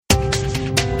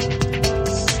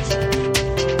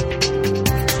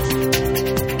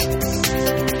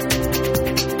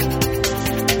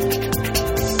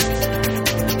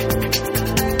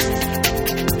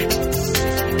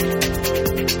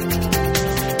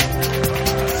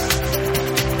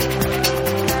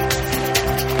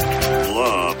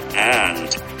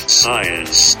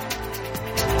Science.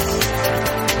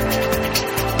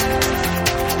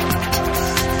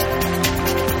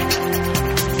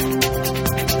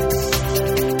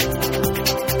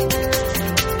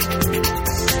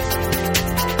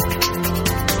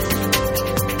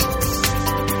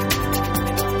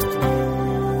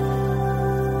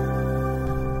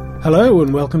 Hello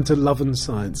and welcome to Love and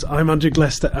Science. I'm Andrew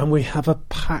Glester and we have a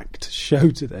packed show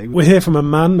today. We'll hear from a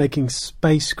man making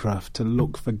spacecraft to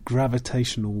look for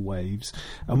gravitational waves,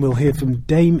 and we'll hear from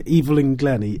Dame Evelyn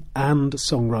Glennie and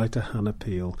songwriter Hannah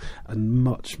Peel and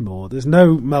much more. There's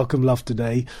no Malcolm Love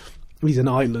today. He's in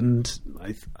Ireland,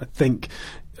 I think,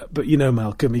 but you know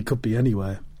Malcolm, he could be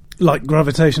anywhere. Like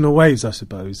gravitational waves, I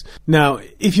suppose. Now,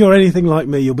 if you're anything like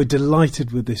me, you'll be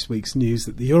delighted with this week's news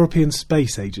that the European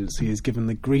Space Agency has given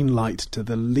the green light to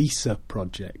the LISA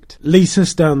project. LISA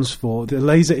stands for the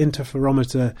Laser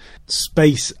Interferometer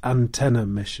Space Antenna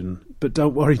Mission. But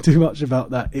don't worry too much about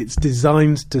that. It's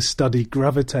designed to study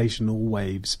gravitational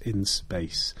waves in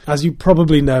space. As you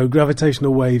probably know,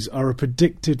 gravitational waves are a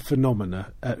predicted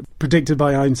phenomena, predicted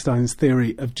by Einstein's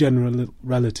theory of general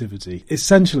relativity.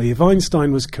 Essentially, if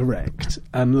Einstein was correct,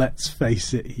 and let's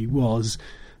face it, he was,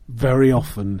 very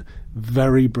often,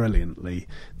 very brilliantly,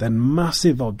 then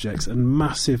massive objects and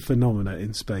massive phenomena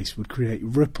in space would create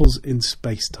ripples in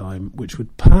space-time, which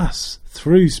would pass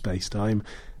through space-time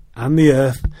and the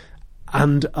Earth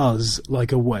and us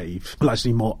like a wave, well,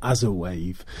 actually more as a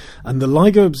wave. And the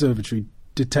LIGO Observatory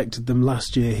detected them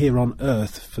last year here on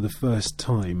Earth for the first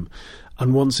time,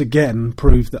 and once again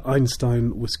proved that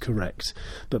Einstein was correct.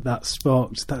 But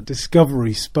that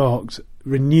discovery sparked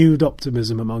renewed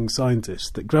optimism among scientists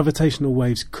that gravitational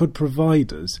waves could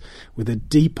provide us with a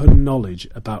deeper knowledge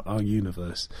about our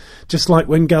universe. Just like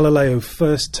when Galileo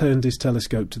first turned his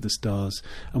telescope to the stars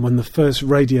and when the first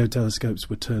radio telescopes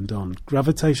were turned on,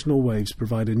 gravitational waves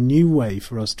provide a new way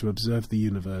for us to observe the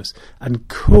universe and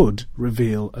could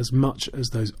reveal as much as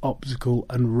those optical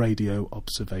and radio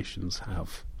observations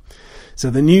have. So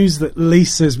the news that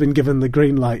LISA has been given the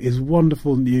green light is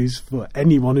wonderful news for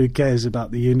anyone who cares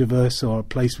about the universe or a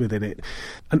place within it.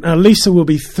 And now LISA will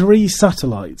be 3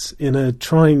 satellites in a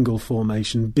triangle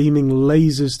formation beaming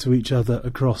lasers to each other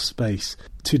across space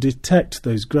to detect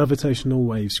those gravitational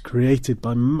waves created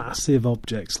by massive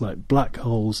objects like black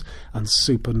holes and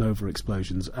supernova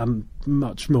explosions and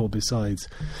much more besides.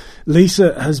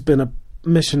 LISA has been a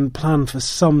mission planned for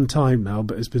some time now,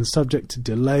 but has been subject to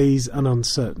delays and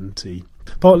uncertainty,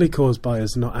 partly caused by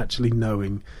us not actually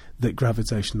knowing that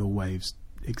gravitational waves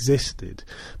existed.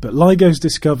 But LIGO's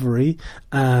discovery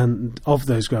of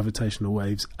those gravitational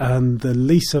waves and the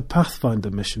LISA Pathfinder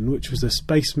mission, which was a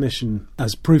space mission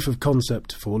as proof of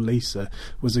concept for LISA,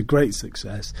 was a great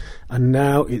success, and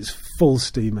now it's full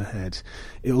steam ahead.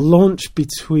 It'll launch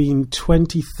between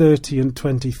 2030 and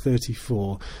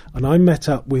 2034, and I met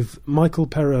up with Michael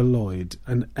Perrott-Lloyd,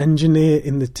 an engineer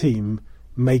in the team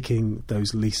making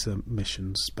those LISA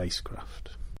mission spacecraft.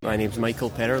 My name's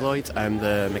Michael Perrott-Lloyd. I'm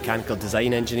the mechanical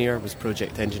design engineer, was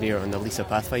project engineer on the LISA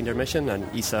Pathfinder mission and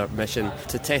ESA mission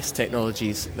to test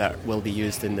technologies that will be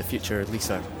used in the future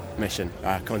LISA mission,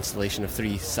 a constellation of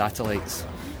 3 satellites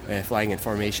flying in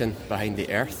formation behind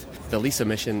the Earth. The LISA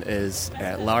mission is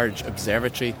a large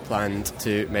observatory planned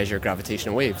to measure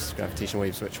gravitational waves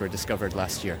which were discovered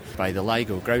last year by the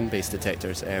LIGO ground-based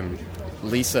detectors.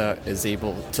 LISA is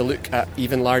able to look at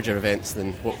even larger events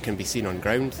than what can be seen on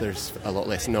ground. There's a lot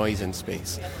less noise in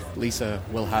space. LISA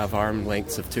will have arm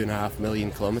lengths of 2.5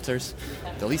 million kilometres.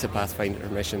 The LISA Pathfinder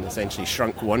mission essentially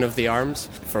shrunk one of the arms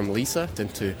from LISA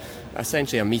into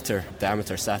essentially a metre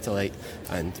diameter satellite,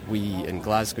 and we in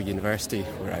Glasgow University,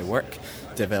 where I work,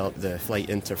 developed the Flight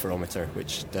Interferometer,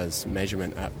 which does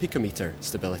measurement at picometer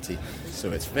stability.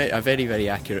 So it's a very, very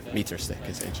accurate meter stick,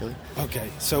 essentially. Okay,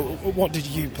 so what did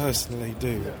you personally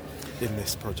do in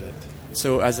this project?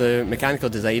 So as a mechanical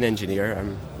design engineer,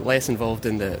 I'm less involved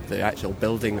in the actual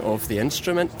building of the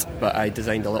instrument, but I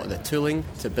designed a lot of the tooling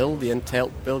to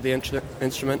help build the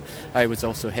instrument. I was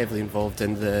also heavily involved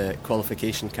in the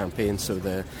qualification campaign, so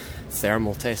the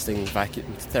thermal testing,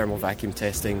 thermal vacuum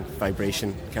testing,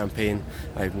 vibration campaign.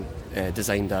 I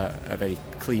designed a very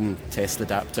clean test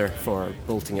adapter for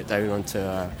bolting it down onto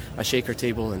a shaker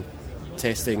table and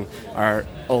testing our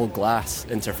all-glass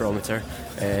interferometer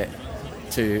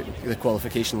to the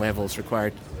qualification levels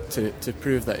required to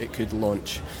prove that it could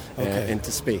launch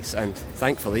into space. And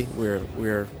thankfully,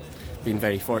 we're been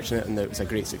very fortunate, and it was a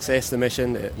great success, the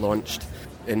mission. It launched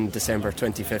in December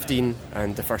 2015,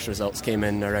 and the first results came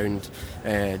in around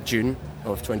June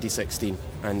of 2016,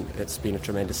 and it's been a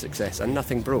tremendous success, and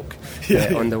nothing broke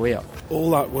on the way up.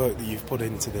 All that work that you've put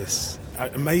into this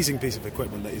an amazing piece of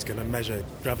equipment that is going to measure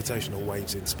gravitational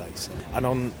waves in space. And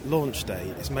on launch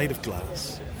day, it's made of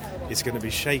glass. It's going to be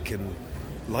shaken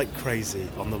like crazy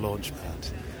on the launch pad.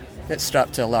 It's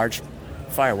strapped to a large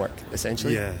firework,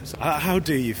 essentially. Yeah. So how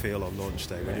do you feel on launch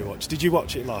day when you watch? Did you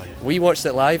watch it live? We watched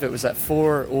it live. It was at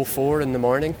 4:04 in the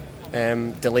morning,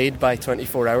 delayed by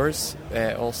 24 hours,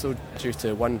 also due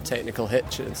to one technical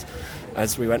hitch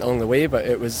as we went along the way. But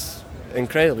it was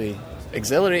incredibly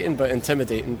exhilarating but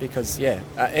intimidating because, at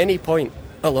any point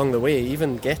along the way,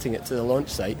 even getting it to the launch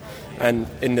site, and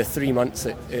in the 3 months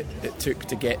it took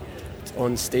to get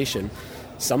on station,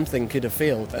 something could have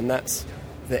failed, and that's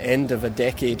the end of a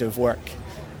decade of work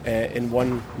in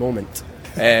one moment.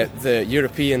 The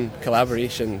European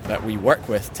collaboration that we work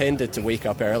with tended to wake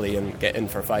up early and get in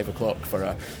for 5 o'clock for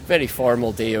a very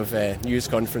formal day of news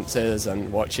conferences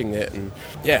and watching it. And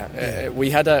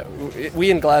we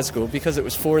in Glasgow, because it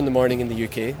was 4 in the morning in the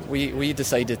UK, we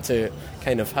decided to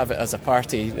kind of have it as a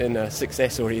party in a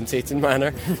success-orientated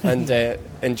manner and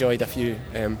enjoyed a few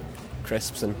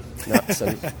crisps and nuts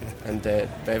and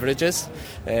beverages.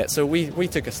 So we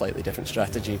took a slightly different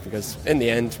strategy because in the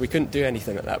end we couldn't do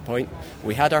anything at that point.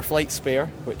 We had our flight spare,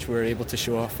 which we were able to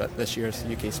show off at this year's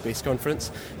UK Space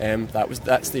Conference.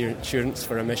 That's the insurance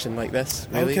for a mission like this,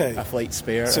 really. Okay. A flight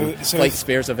spare, so flight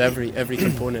spares of every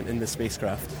component in the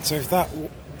spacecraft. So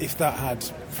if that had,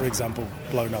 for example,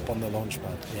 blown up on the launch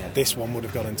pad, this one would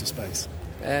have gone into space?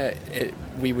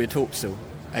 We would hope so.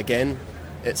 Again,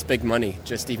 it's big money,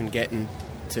 just even getting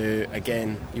to,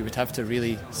 again, you would have to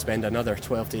really spend another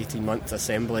 12 to 18 months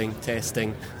assembling,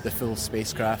 testing the full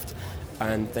spacecraft,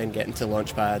 and then getting to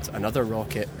launch pads, another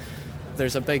rocket.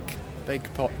 There's a big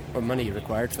pot of money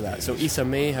required for that. So ESA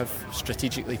may have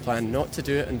strategically planned not to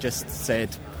do it and just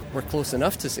said, we're close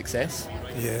enough to success,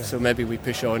 so maybe we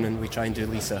push on and we try and do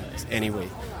LISA anyway.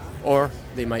 Or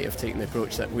they might have taken the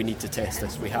approach that we need to test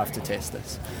this, we have to test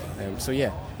this.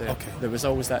 There was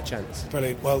always that chance.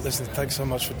 Brilliant. Well, listen, thanks so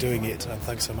much for doing it, and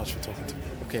thanks so much for talking to me.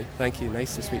 Okay, thank you.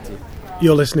 Nice to speak to you.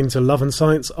 You're listening to Love and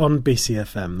Science on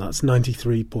BCFM. That's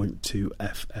 93.2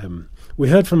 FM. We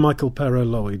heard from Michael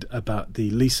Perrot-Lloyd about the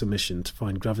LISA mission to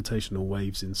find gravitational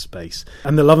waves in space.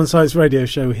 And the Love and Science radio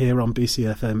show here on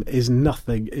BCFM is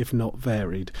nothing if not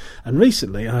varied. And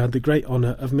recently I had the great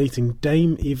honour of meeting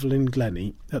Dame Evelyn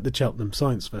Glennie at the Cheltenham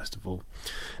Science Festival.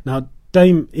 Now,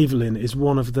 Dame Evelyn is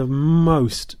one of the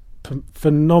most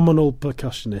phenomenal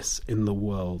percussionists in the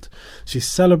world. She's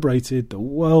celebrated the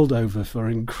world over for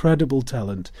incredible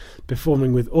talent,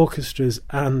 performing with orchestras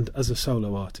and as a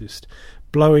solo artist,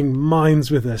 blowing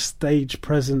minds with her stage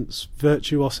presence,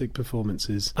 virtuosic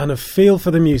performances, and a feel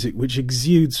for the music which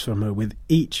exudes from her with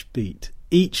each beat,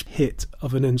 each hit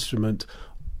of an instrument,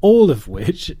 all of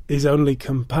which is only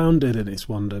compounded in its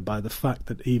wonder by the fact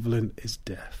that Evelyn is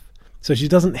deaf. So she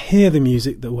doesn't hear the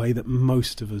music the way that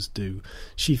most of us do.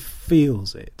 She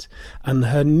feels it. And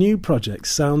her new project,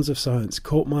 Sounds of Science,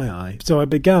 caught my eye. So I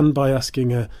began by asking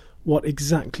her, what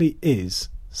exactly is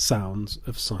Sounds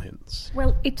of Science?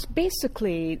 Well, it's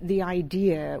basically the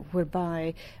idea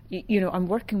whereby, I'm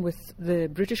working with the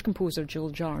British composer Joel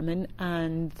Jarman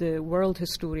and the world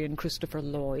historian Christopher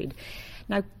Lloyd.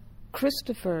 Now,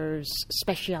 Christopher's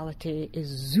speciality is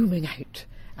zooming out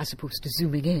as opposed to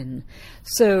zooming in.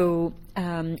 So,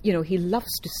 he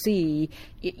loves to see,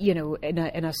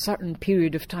 in a certain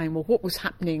period of time, what was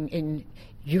happening in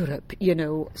Europe,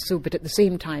 but at the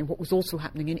same time, what was also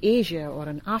happening in Asia or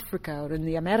in Africa or in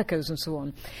the Americas and so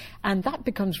on. And that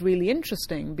becomes really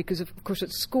interesting because, of course,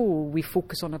 at school, we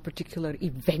focus on a particular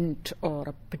event or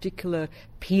a particular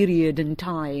period in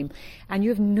time, and you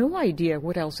have no idea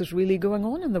what else is really going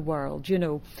on in the world,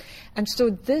 And so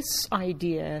this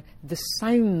idea, the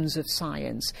sounds of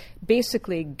science,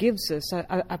 basically gives us,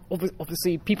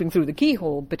 obviously peeping through the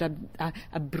keyhole, but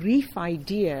a brief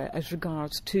idea as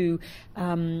regards to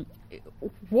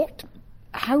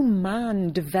how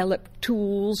man developed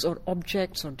tools or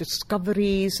objects or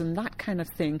discoveries and that kind of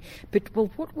thing. But,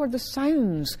 what were the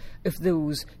sounds of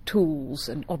those tools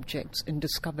and objects and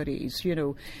discoveries,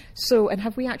 So, and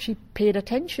have we actually paid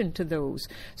attention to those?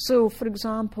 So, for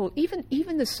example,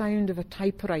 even the sound of a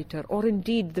typewriter or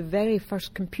indeed the very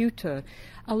first computer,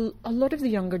 a lot of the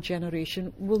younger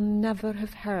generation will never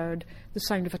have heard the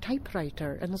sound of a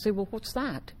typewriter, and they'll say, well, what's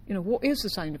that? What is the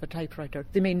sound of a typewriter?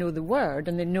 They may know the word,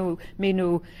 and they may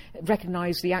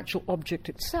recognise the actual object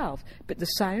itself, but the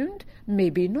sound,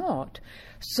 maybe not.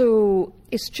 So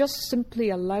it's just simply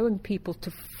allowing people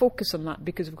to focus on that,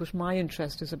 because, of course, my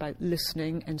interest is about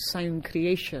listening and sound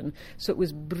creation, so it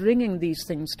was bringing these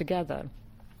things together.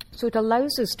 So it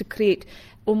allows us to create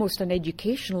almost an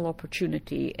educational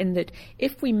opportunity in that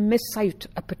if we miss out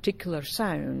a particular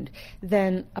sound,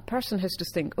 then a person has to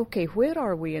think, okay, where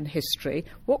are we in history?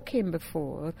 What came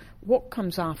before? What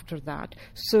comes after that?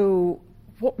 So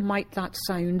what might that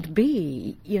sound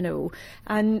be,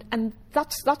 And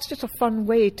that's just a fun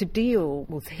way to deal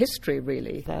with history,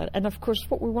 really. And of course,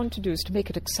 what we want to do is to make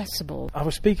it accessible. I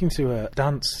was speaking to a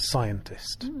dance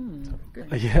scientist.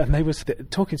 Yeah, and they was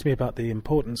talking to me about the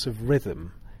importance of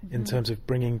rhythm in terms of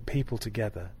bringing people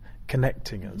together,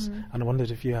 connecting us. And I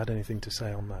wondered if you had anything to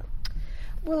say on that.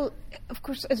 Well, of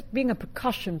course, as being a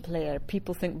percussion player,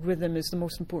 people think rhythm is the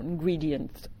most important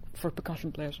ingredient for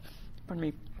percussion players. Pardon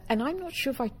me. And I'm not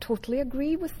sure if I totally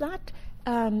agree with that,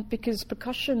 because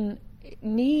percussion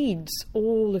needs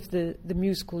all of the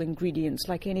musical ingredients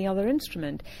like any other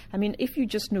instrument. I mean, if you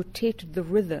just notated the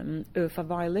rhythm of a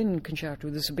violin concerto,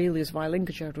 the Sibelius violin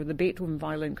concerto, the Beethoven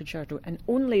violin concerto, and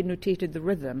only notated the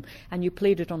rhythm, and you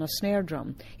played it on a snare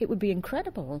drum, it would be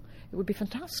incredible. It would be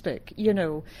fantastic,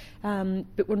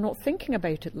 But we're not thinking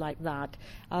about it like that.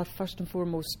 Our first and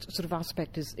foremost sort of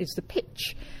aspect is the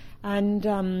pitch.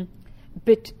 And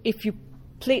but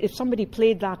if somebody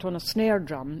played that on a snare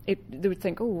drum, they would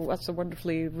think, oh, that's a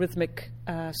wonderfully rhythmic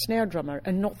snare drummer,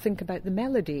 and not think about the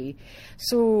melody.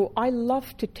 So I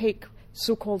love to take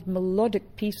so-called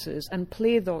melodic pieces and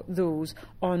play those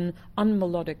on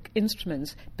unmelodic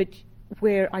instruments, but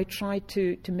where I try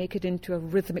to make it into a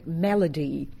rhythmic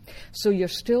melody. So you're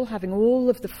still having all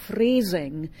of the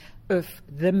phrasing of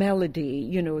the melody,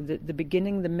 the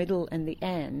beginning, the middle, and the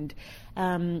end,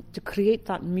 to create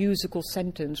that musical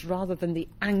sentence rather than the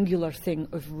angular thing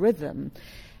of rhythm.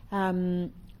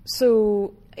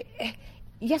 So,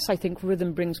 yes, I think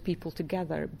rhythm brings people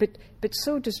together, but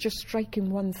so does just striking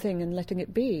one thing and letting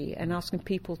it be, and asking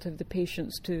people to have the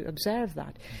patience to observe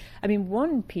that. I mean,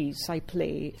 one piece I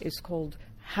play is called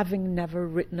Having Never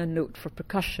Written a Note for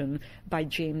Percussion by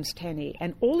James Tenney.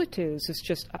 And all it is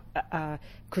just a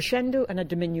crescendo and a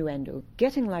diminuendo,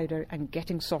 getting louder and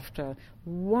getting softer.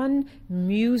 One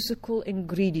musical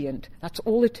ingredient, that's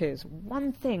all it is.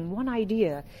 One thing, one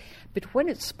idea. But when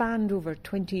it's spanned over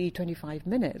 20, 25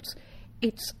 minutes,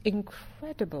 it's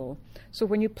incredible. So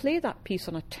when you play that piece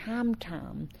on a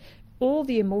tam-tam, all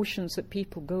the emotions that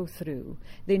people go through,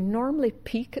 they normally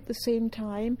peak at the same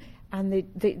time, and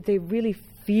they really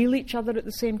feel each other at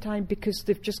the same time, because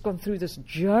they've just gone through this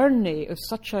journey of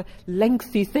such a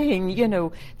lengthy thing,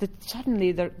 that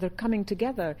suddenly they're coming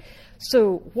together.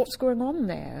 So what's going on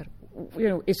there?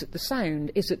 Is it the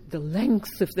sound? Is it the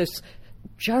length of this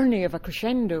journey of a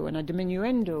crescendo and a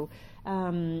diminuendo?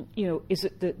 Is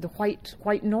it the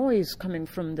white noise coming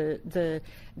from the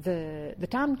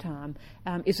tam-tam?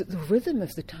 Is it the rhythm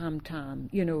of the tam-tam,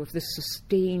 of this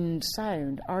sustained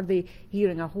sound? Are they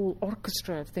hearing a whole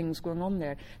orchestra of things going on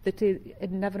there that they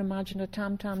had never imagined a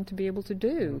tam-tam to be able to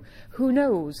do? Who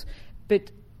knows?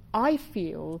 But I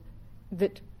feel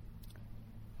that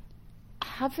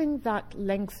having that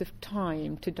length of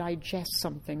time to digest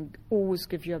something always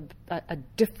gives you a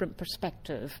different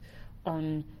perspective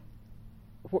on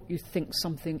what you think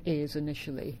something is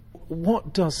initially.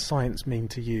 What does science mean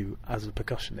to you as a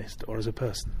percussionist or as a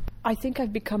person? I think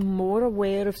I've become more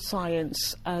aware of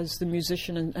science as the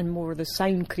musician and more the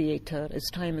sound creator as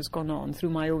time has gone on through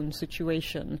my own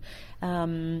situation.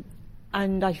 And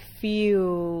I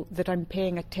feel that I'm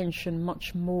paying attention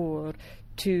much more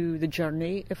to the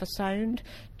journey of a sound,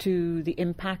 to the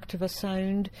impact of a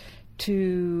sound,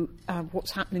 to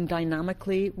what's happening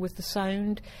dynamically with the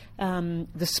sound,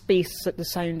 the space that the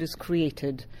sound is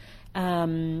created.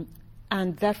 And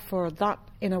therefore that,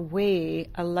 in a way,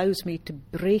 allows me to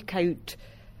break out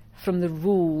from the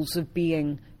rules of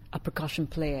being a percussion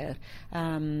player.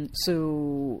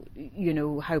 So,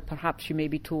 how perhaps you may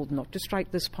be told not to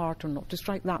strike this part or not to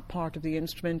strike that part of the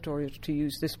instrument, or to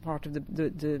use this part of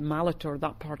the mallet or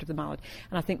that part of the mallet.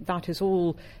 And I think that is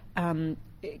all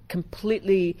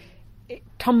completely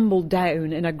tumbled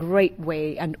down in a great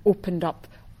way and opened up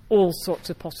all sorts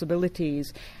of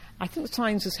possibilities. I think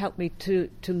science has helped me to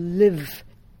live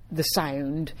the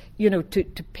sound,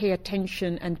 to pay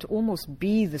attention and to almost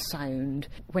be the sound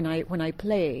when I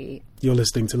play. You're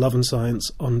listening to Love and Science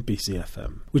on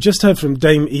BCFM. We just heard from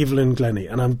Dame Evelyn Glennie,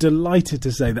 and I'm delighted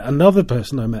to say that another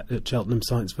person I met at Cheltenham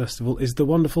Science Festival is the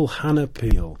wonderful Hannah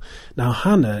Peel. Now,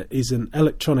 Hannah is an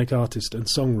electronic artist and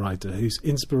songwriter whose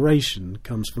inspiration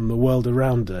comes from the world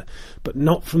around her, but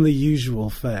not from the usual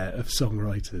fare of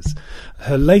songwriters.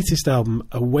 Her latest album,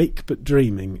 Awake But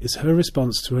Dreaming, is her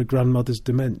response to her grandmother's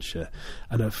dementia,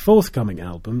 and her forthcoming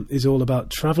album is all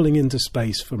about travelling into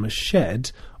space from a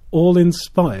shed all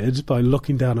inspired by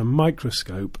looking down a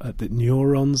microscope at the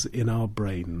neurons in our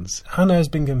brains. Hannah has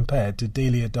been compared to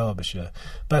Delia Derbyshire,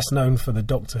 best known for the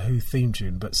Doctor Who theme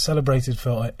tune, but celebrated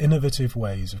for her innovative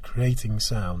ways of creating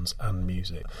sounds and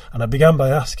music. And I began by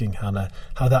asking Hannah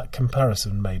how that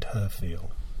comparison made her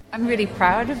feel. I'm really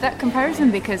proud of that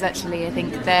comparison because actually I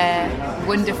think they're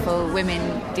wonderful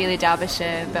women, Delia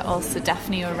Derbyshire, but also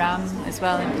Daphne Oram as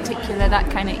well in particular, that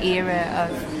kind of era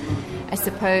of, I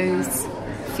suppose,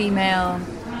 female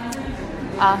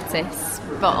artists,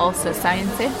 but also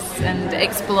scientists and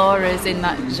explorers in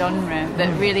that genre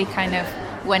that really kind of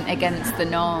went against the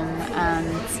norm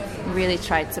and really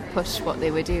tried to push what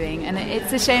they were doing. And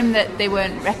it's a shame that they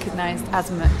weren't recognised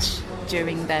as much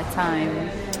during their time.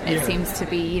 It seems to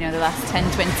be, the last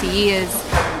 10, 20 years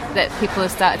that people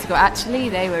have started to go, actually,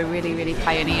 they were really, really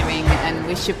pioneering and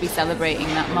we should be celebrating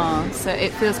that more. So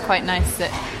it feels quite nice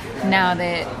that now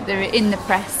they're in the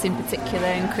press in particular,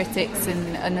 and critics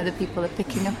and other people are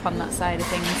picking up on that side of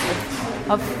things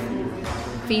of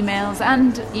females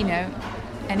and,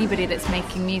 anybody that's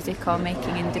making music or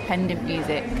making independent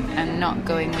music and not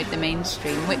going with the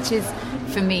mainstream, which is,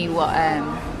 for me, what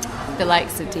the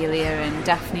likes of Delia and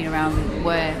Daphne Oram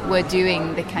were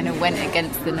doing. They kind of went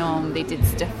against the norm. They did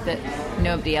stuff that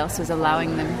nobody else was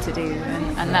allowing them to do,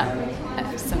 and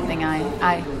that's something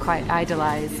I quite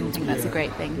idolise and think that's a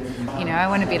great thing. I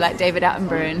want to be like David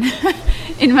Attenborough and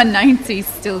in my 90s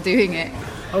still doing it.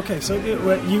 Okay, so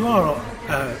you are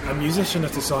a musician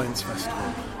at a science festival.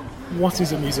 What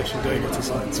is a musician doing at a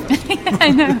science festival? I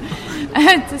know.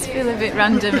 I just feel a bit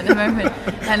random at the moment.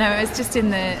 I know, I was just in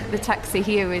the taxi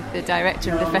here with the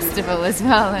director of the festival as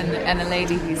well, and a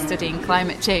lady who's studying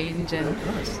climate change.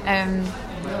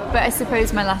 But I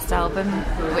suppose my last album,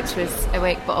 which was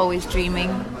Awake But Always Dreaming,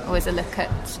 was a look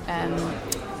at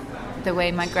the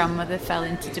way my grandmother fell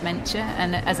into dementia,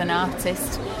 and as an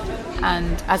artist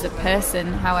and as a person,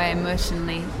 how I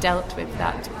emotionally dealt with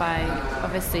that by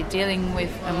obviously dealing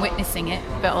with and witnessing it,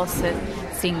 but also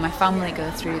seeing my family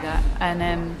go through that. And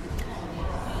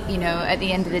at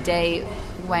the end of the day,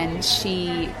 when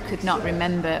she could not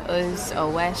remember us or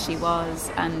where she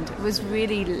was, and was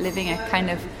really living a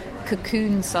kind of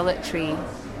cocoon, solitary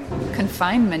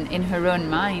confinement in her own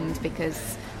mind,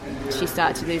 because she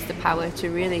started to lose the power to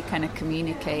really kind of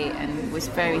communicate and was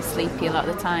very sleepy a lot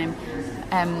of the time.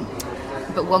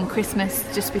 But one Christmas,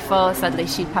 just before, sadly,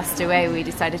 she passed away, we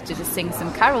decided to just sing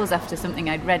some carols after something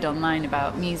I'd read online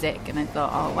about music, and I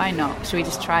thought, oh, why not? Should we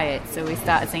just try it? So we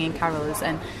started singing carols,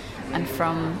 and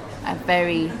from a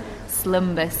very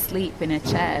slumber sleep in a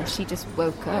chair, she just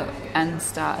woke up and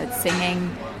started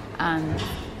singing, and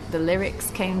the lyrics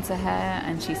came to her,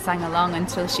 and she sang along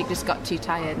until she just got too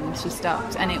tired and she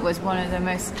stopped. And it was one of the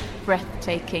most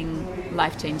breathtaking,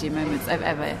 life-changing moments I've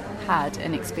ever had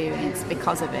and experienced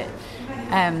because of it.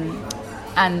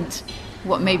 And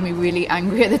what made me really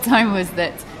angry at the time was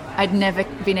that I'd never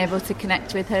been able to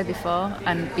connect with her before,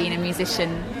 and being a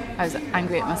musician, I was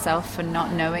angry at myself for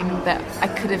not knowing that I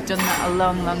could have done that a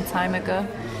long, long time ago.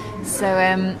 So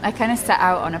I kind of set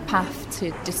out on a path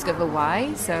to discover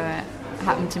why. So I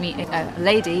happened to meet a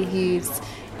lady who's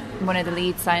one of the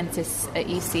lead scientists at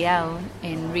UCL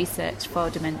in research for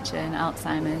dementia and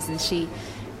Alzheimer's, and she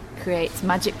creates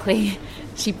magically,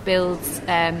 she builds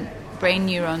brain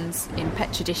neurons in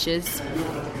Petri dishes,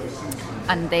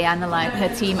 and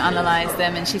her team analyse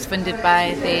them, and she's funded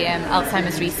by the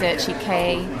Alzheimer's Research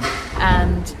UK,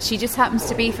 and she just happens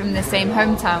to be from the same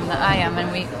hometown that I am,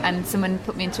 and someone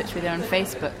put me in touch with her on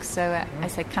Facebook. So I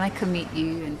said, can I come meet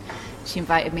you? And she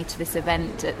invited me to this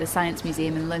event at the Science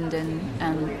Museum in London,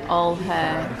 and all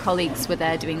her colleagues were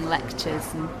there doing lectures,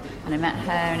 and I met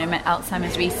her, and I met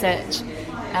Alzheimer's Research,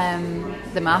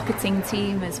 the marketing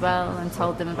team as well, and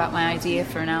told them about my idea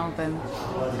for an album.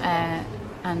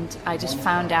 And I just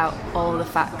found out all the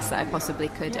facts that I possibly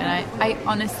could. And I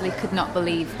honestly could not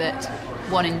believe that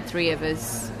 1 in 3 of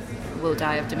us will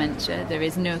die of dementia. There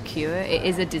is no cure. It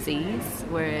is a disease,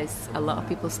 whereas a lot of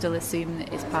people still assume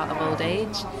that it's part of old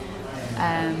age.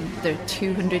 There are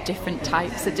 200 different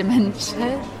types of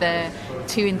dementia.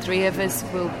 2 in 3 of us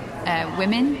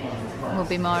women will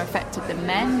be more affected than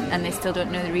men, and they still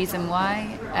don't know the reason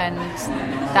why. And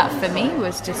that for me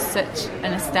was just such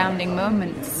an astounding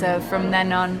moment. So from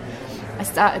then on, I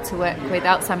started to work with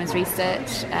Alzheimer's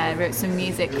Research, wrote some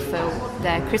music for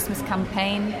their Christmas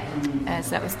campaign, so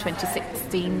that was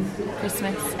 2016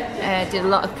 Christmas. Did a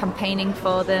lot of campaigning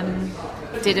for them,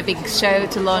 did a big show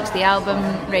to launch the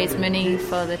album, raised money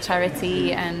for the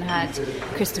charity, and had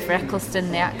Christopher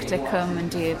Eccleston, the actor, come and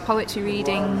do poetry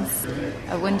readings.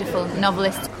 A wonderful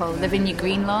novelist called Lavinia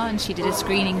Greenlaw, and she did a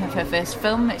screening of her first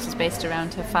film, which is based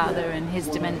around her father and his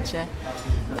dementia.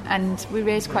 And we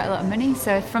raised quite a lot of money,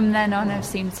 so from then on I've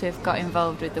seemed to have got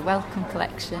involved with the Wellcome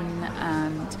Collection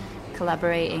and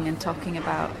collaborating and talking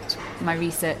about my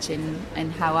research in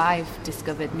how I've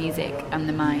discovered music and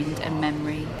the mind and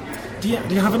memory. Do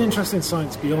you have an interest in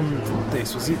science beyond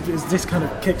this? Is this kind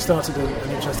of kick-started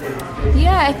an interest in?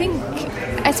 Yeah,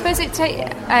 I suppose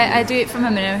I do it from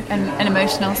an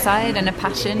emotional side and a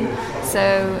passion.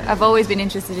 So I've always been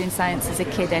interested in science as a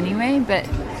kid anyway, but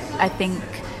I think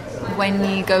when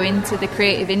you go into the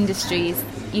creative industries,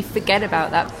 you forget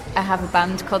about that. I have a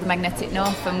band called Magnetic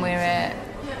North, and we're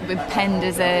penned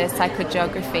as a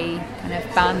psychogeography kind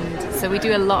of band. So we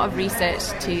do a lot of research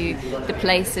to the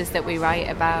places that we write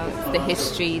about, the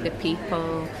history, the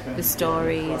people, the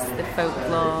stories, the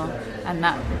folklore, and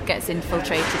that gets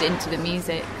infiltrated into the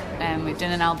music. We've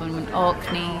done an album on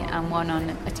Orkney and one on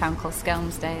a town called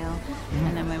Skelmersdale,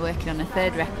 and then we're working on a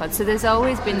third record. So there's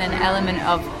always been an element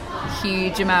of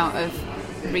huge amount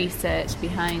of research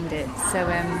behind it. So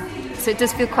it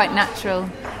does feel quite natural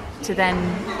to then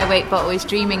await but always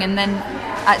dreaming. And then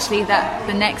actually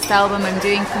the next album I'm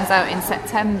doing comes out in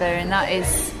September, and that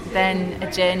is then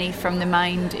a journey from the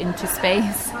mind into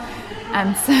space.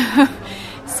 And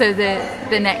so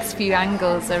the next few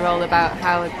angles are all about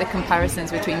how the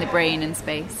comparisons between the brain and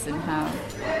space and how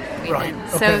we right.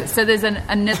 then. Okay. So there's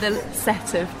another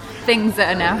set of things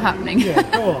that are now happening. Yeah,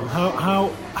 go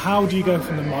on. How do you go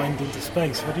from the mind into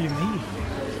space? What do you mean?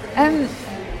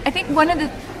 I think one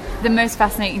of the most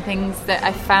fascinating things that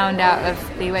I found out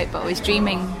of the Awake But Always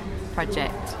Dreaming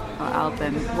project or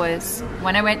album was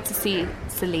when I went to see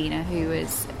Selena, who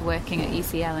was working at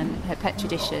UCL and her Petri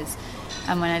dishes,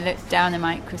 and when I looked down the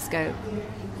microscope,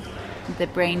 the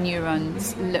brain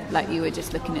neurons looked like you were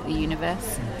just looking at the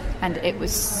universe, and it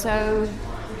was so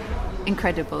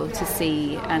incredible to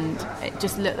see, and it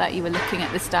just looked like you were looking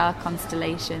at the star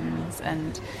constellations,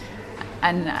 and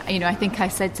I think I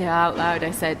said to her out loud,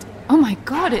 I said, "Oh my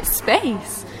God, it's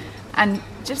space!" And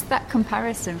just that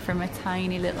comparison from a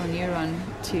tiny little neuron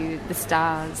to the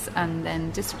stars, and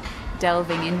then just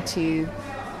delving into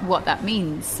what that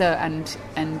means. So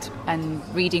and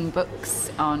reading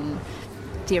books on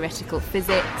theoretical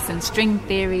physics and string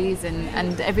theories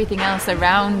and everything else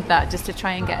around that, just to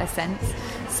try and get a sense.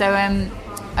 So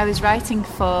I was writing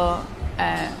for.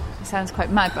 It sounds quite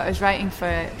mad, but I was writing for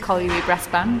a colliery brass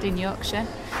band in Yorkshire,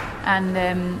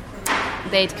 and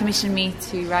they'd commissioned me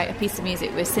to write a piece of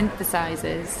music with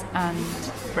synthesizers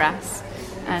and brass,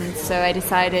 and so I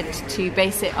decided to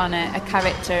base it on a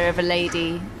character of a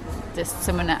lady, just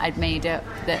someone that I'd made up,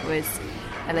 that was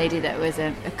a lady that was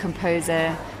a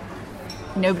composer.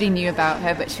 Nobody knew about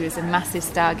her, but she was a massive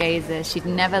stargazer. She'd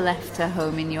never left her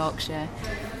home in Yorkshire.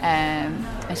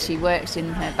 She worked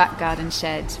in her back garden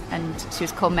shed, and she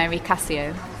was called Mary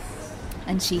Cassio,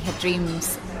 and she had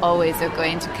dreams always of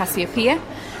going to Cassiopeia.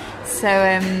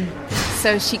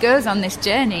 So she goes on this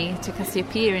journey to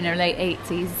Cassiopeia in her late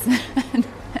 80s and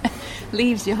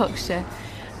leaves Yorkshire.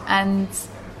 And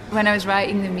when I was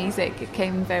writing the music, it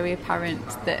became very apparent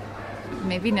that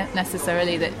maybe not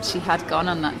necessarily that she had gone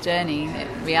on that journey.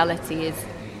 Reality is,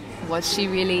 was she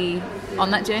really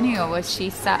on that journey, or was she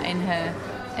sat in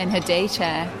her day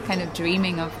chair kind of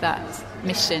dreaming of that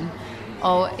mission,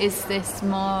 or is this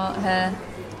more her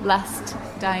last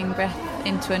dying breath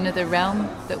into another realm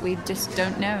that we just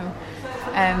don't know?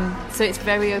 So it's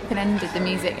very open-ended. The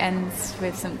music ends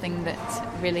with something that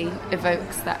really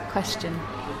evokes that question.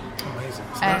 Amazing.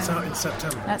 So that's out in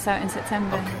September? That's out in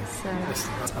September. Okay.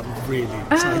 So. I'm really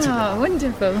excited. Oh,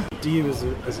 wonderful. Do you as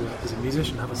a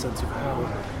musician have a sense of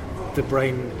how the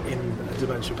brain in a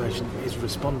dementia patient is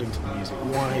responding to the music,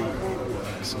 why it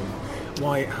works, and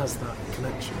why it has that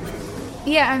connection?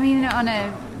 Yeah, I mean, on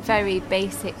a very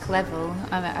basic level,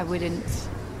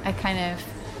 I kind of,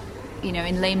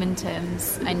 in layman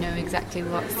terms, I know exactly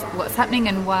what's happening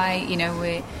and why,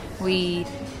 we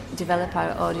develop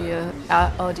our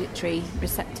auditory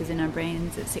receptors in our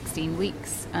brains at 16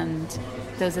 weeks, and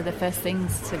those are the first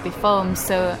things to be formed.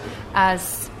 So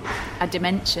as a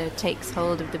dementia takes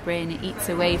hold of the brain, it eats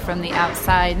away from the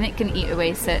outside, and it can eat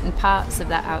away certain parts of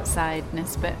that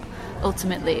outsideness, but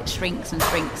ultimately it shrinks and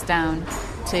shrinks down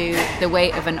to the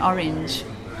weight of an orange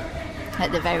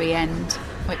at the very end,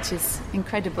 which is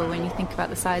incredible when you think about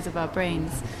the size of our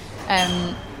brains.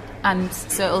 And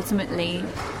so ultimately,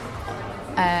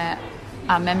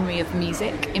 our memory of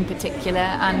music in particular,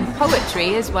 and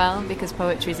poetry as well, because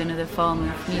poetry is another form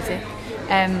of music,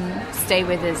 stay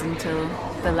with us until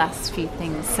the last few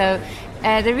things. So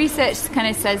the research kind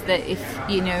of says that if,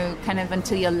 kind of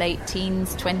until your late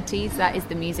teens, 20s, that is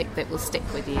the music that will stick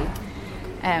with you.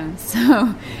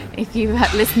 So if you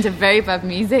listen to very bad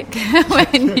music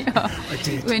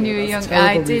when you were young,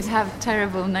 I did have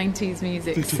terrible 90s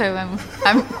music, so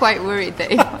I'm quite worried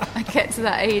that if I get to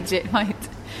that age I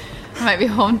might be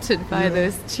haunted by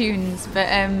those tunes. But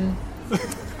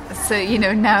so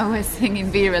now we're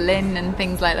singing Vera Lynn and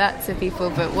things like that to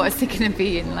people, but what's it going to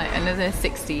be in like another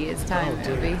 60 years time?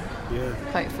 It'll be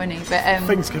quite funny. But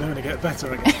things can only get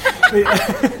better, I guess.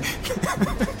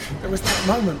 There was that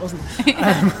moment, wasn't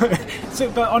there?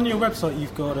 But on your website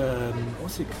you've got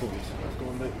what's it called?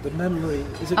 I've got the memory.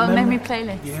 Is it memory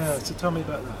playlist? Yeah. So tell me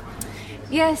about that.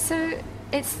 Yeah. So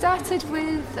it started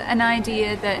with an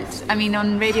idea that,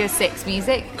 on Radio 6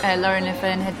 Music, Lauren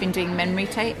Laferne had been doing memory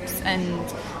tapes,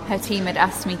 and her team had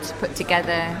asked me to put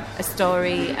together a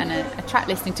story and a track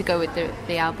listing to go with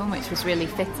the album, which was really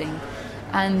fitting.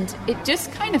 And it just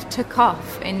kind of took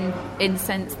off in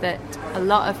sense that a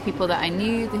lot of people that I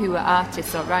knew who were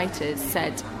artists or writers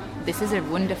said, this is a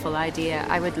wonderful idea,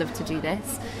 I would love to do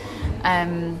this.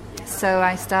 So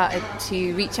I started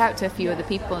to reach out to a few other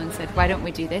people and said, why don't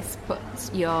we do this? Put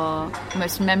your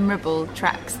most memorable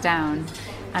tracks down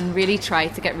and really try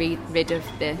to get rid of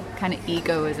the kind of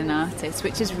ego as an artist,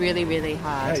 which is really, really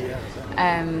hard.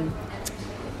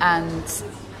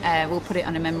 We'll put it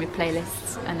on a memory playlist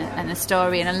and a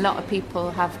story, and a lot of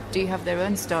people do have their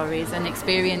own stories and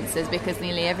experiences, because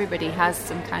nearly everybody has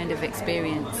some kind of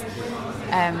experience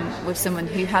with someone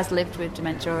who has lived with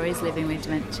dementia or is living with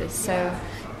dementia. So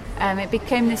it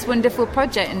became this wonderful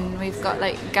project, and we've got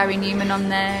like Gary Newman on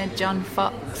there, John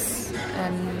Fox,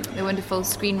 the wonderful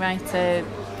screenwriter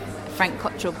Frank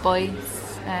Cottrell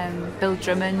Boyce, Bill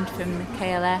Drummond from the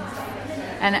KLF.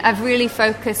 And I've really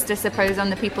focused, I suppose,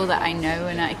 on the people that I know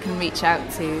and I can reach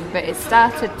out to. But it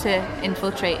started to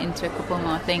infiltrate into a couple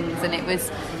more things, and it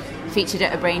was featured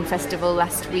at a Brain Festival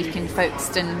last week in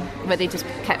Folkestone, where they just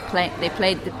kept playing. They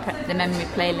played the memory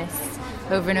playlists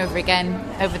over and over again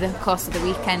over the course of the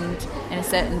weekend in a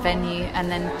certain venue, and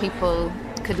then people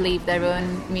could leave their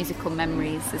own musical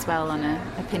memories as well on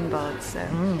a pinboard.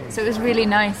 So it was really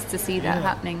nice to see that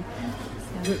happening.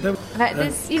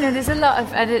 There's a lot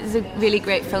of. There's a really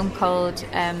great film called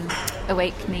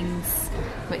Awakenings,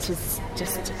 which is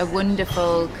just a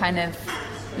wonderful kind of,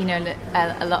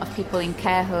 a lot of people in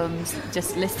care homes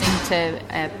just listening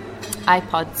to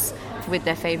iPods with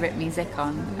their favourite music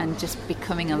on and just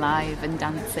becoming alive and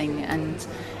dancing. And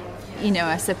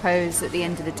I suppose at the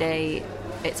end of the day,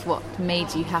 it's what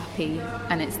made you happy,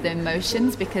 and it's the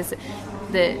emotions, because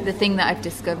the thing that I've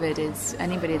discovered is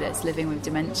anybody that's living with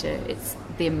dementia, it's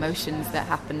the emotions that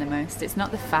happen the most. It's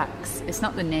not the facts, it's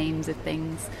not the names of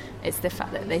things, it's the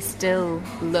fact that they still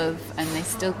love and they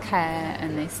still care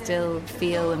and they still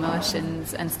feel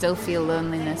emotions and still feel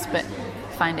loneliness, but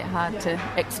find it hard to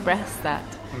express that.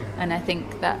 And I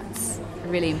think that's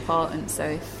really important. So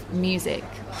if music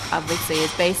obviously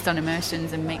is based on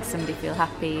emotions and makes somebody feel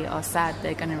happy or sad,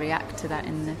 they're going to react to that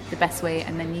in the best way,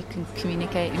 and then you can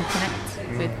communicate and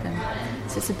connect with them.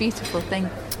 So it's a beautiful thing.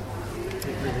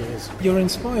 It really is. You're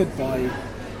inspired by,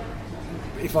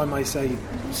 if I may say,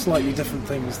 slightly different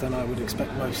things than I would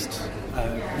expect most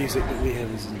music that we hear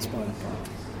is inspired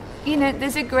by.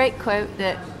 There's a great quote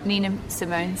that Nina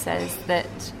Simone says,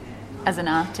 that as an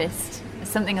artist,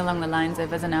 something along the lines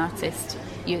of, as an artist,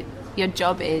 your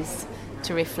job is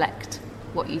to reflect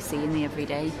what you see in the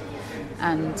everyday,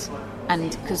 and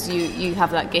because you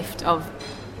have that gift of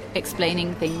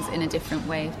explaining things in a different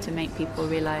way to make people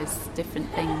realise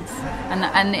different things,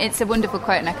 and it's a wonderful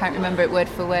quote, and I can't remember it word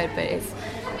for word, but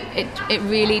it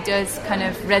really does kind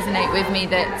of resonate with me,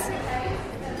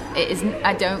 that it isn't.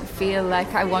 I don't feel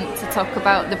like I want to talk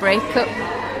about the breakup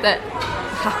that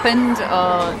happened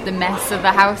or the mess of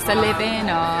the house I live in,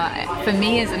 or for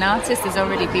me as an artist, there's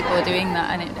already people doing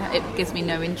that, and it gives me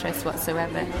no interest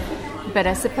whatsoever. But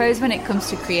I suppose when it comes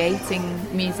to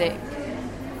creating music,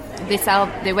 this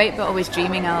the Wait But Always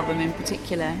Dreaming album in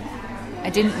particular,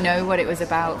 I didn't know what it was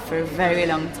about for a very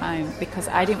long time, because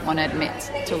I didn't want to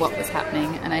admit to what was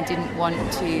happening, and I didn't want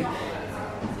to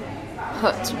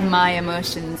put my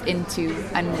emotions into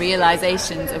and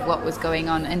realizations of what was going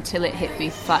on until it hit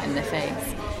me flat in the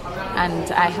face.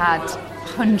 And I had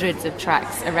hundreds of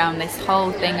tracks around this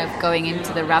whole thing of going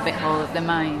into the rabbit hole of the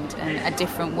mind and a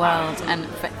different world, and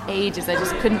for ages I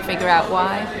just couldn't figure out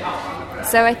why.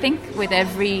 So I think with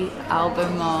every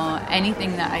album or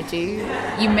anything that I do,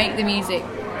 you make the music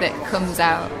that comes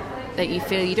out that you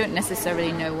feel you don't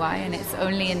necessarily know why, and it's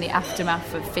only in the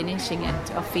aftermath of finishing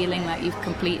it or feeling like you've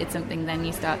completed something then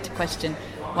you start to question,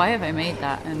 why have I made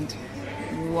that, and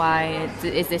why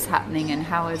is this happening, and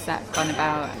how has that gone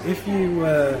about? If you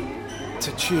were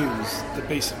to choose the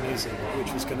piece of music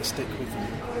which was going to stick with you?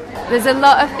 There's a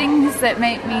lot of things that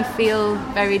make me feel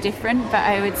very different, but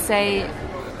I would say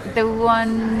the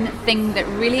one thing that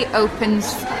really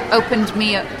opened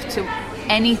me up to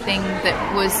anything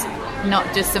that was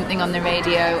not just something on the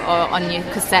radio or on your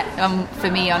cassette, for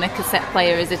me on a cassette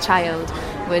player as a child,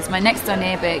 was my next door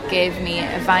neighbour gave me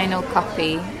a vinyl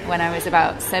copy when I was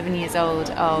about 7 years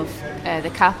old of the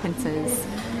Carpenters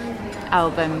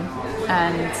album,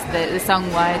 and the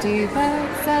song Why Do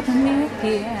Birds Suddenly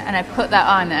Appear, and I put that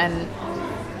on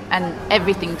and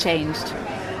everything changed.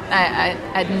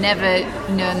 I'd never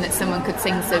known that someone could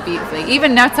sing so beautifully.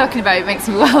 Even now talking about it makes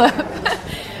me well up.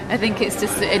 I think it's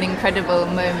just an incredible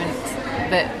moment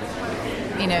that,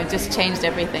 just changed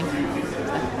everything.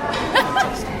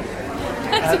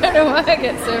 I don't know why I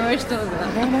get so emotional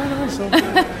about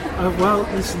that. No. Well,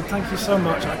 listen, thank you so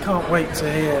much. I can't wait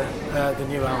to hear the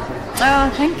new album. Oh,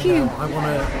 thank you.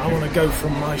 I want to go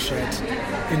from my shed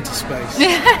into space.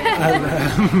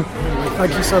 Anyway,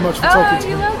 thank you so much for talking to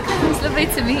me. You're welcome. It's lovely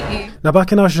to meet you. Now,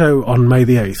 back in our show on May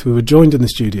the 8th, we were joined in the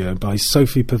studio by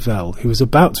Sophie Pavelle, who was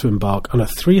about to embark on a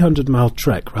 300-mile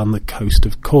trek round the coast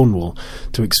of Cornwall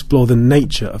to explore the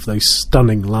nature of those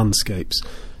stunning landscapes.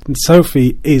 And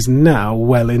Sophie is now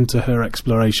well into her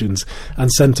explorations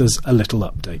and sent us a little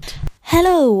update.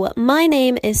 Hello, my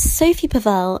name is Sophie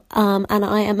Pavelle, and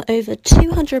I am over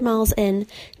 200 miles in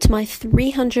to my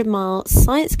 300-mile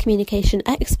science communication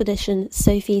expedition,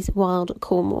 Sophie's Wild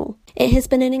Cornwall. It has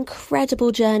been an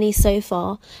incredible journey so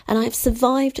far, and I have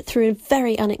survived through a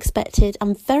very unexpected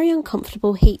and very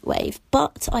uncomfortable heat wave,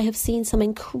 but I have seen some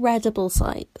incredible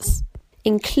sights,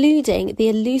 including the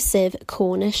elusive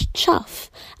Cornish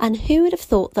chough. And who would have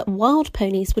thought that wild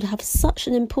ponies would have such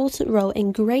an important role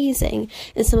in grazing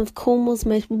in some of Cornwall's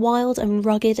most wild and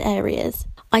rugged areas?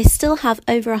 I still have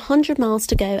over 100 miles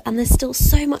to go, and there's still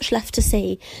so much left to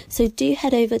see, so do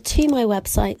head over to my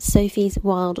website, Sophie's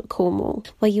Wild Cornwall,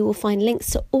 where you will find links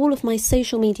to all of my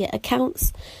social media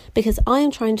accounts, because I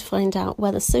am trying to find out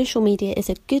whether social media is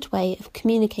a good way of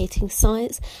communicating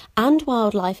science and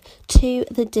wildlife to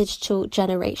the digital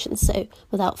generation. So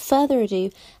without further ado,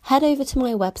 head over to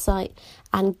my website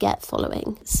and get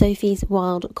following, Sophie's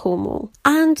Wild Cornwall.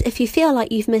 And if you feel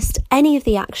like you've missed any of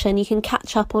the action, you can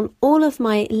catch up on all of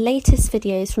my latest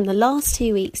videos from the last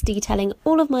 2 weeks detailing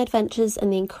all of my adventures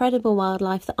and the incredible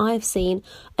wildlife that I've seen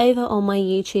over on my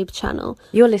YouTube channel.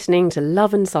 You're listening to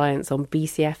Love and Science on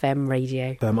BCFM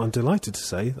Radio. I'm delighted to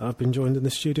say that I've been joined in the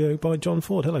studio by John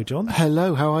Ford. Hello, John.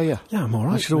 Hello, how are you? Yeah, I'm all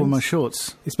right. I should have worn my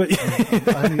shorts.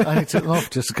 I only took them off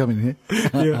just to come in here.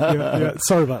 Yeah.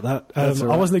 Sorry about that. All right.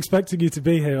 I wasn't expecting you to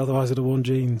be here, otherwise I'd have worn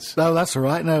jeans. No, that's all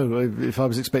right. No, if I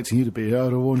was expecting you to be here, I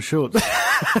would have worn shorts.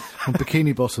 And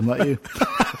bikini bottom like you.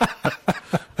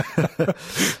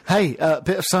 Hey, a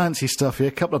bit of sciencey stuff here.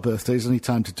 A couple of birthdays, only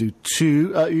time to do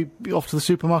two. You off to the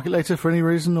supermarket later for any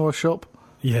reason, or a shop?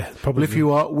 Yeah, probably. Well, if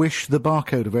you are, wish the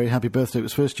barcode a very happy birthday. It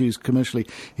was first used commercially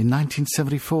in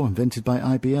 1974, invented by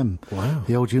IBM. Wow.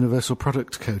 The old Universal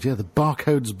Product Code. Yeah, the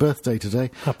barcode's birthday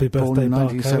today. Happy birthday, born in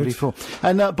 1974. Barcode.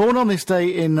 And born on this day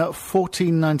in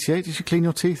 1498. Did you clean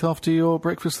your teeth after your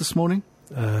breakfast this morning?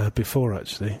 Before,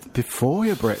 actually. Before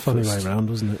your breakfast? Funny way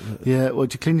round, wasn't it? Yeah, well,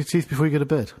 did you clean your teeth before you go to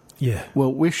bed? Yeah.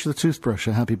 Well, wish the toothbrush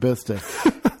a happy birthday.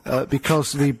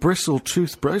 Because the bristle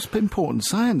toothbrush, important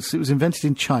science, it was invented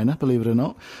in China, believe it or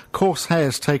not. Coarse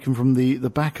hairs taken from the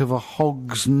back of a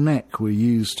hog's neck were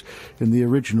used in the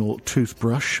original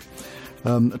toothbrush,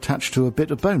 attached to a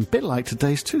bit of bone. Bit like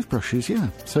today's toothbrushes,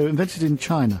 yeah. So invented in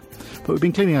China. But we've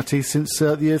been cleaning our teeth since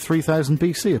the year 3000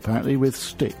 BC, apparently, with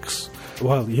sticks.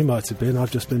 Well, you might have been.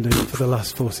 I've just been doing it for the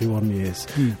last 41 years.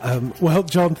 Well,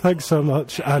 John, thanks so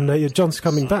much. And John's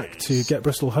coming back to get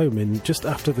Bristol home in just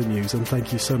after the news. And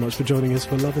thank you so much for joining us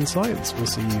for Love and Science. We'll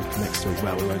see you next week.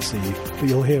 Well, we won't see you, but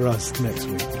you'll hear us next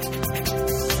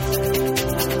week.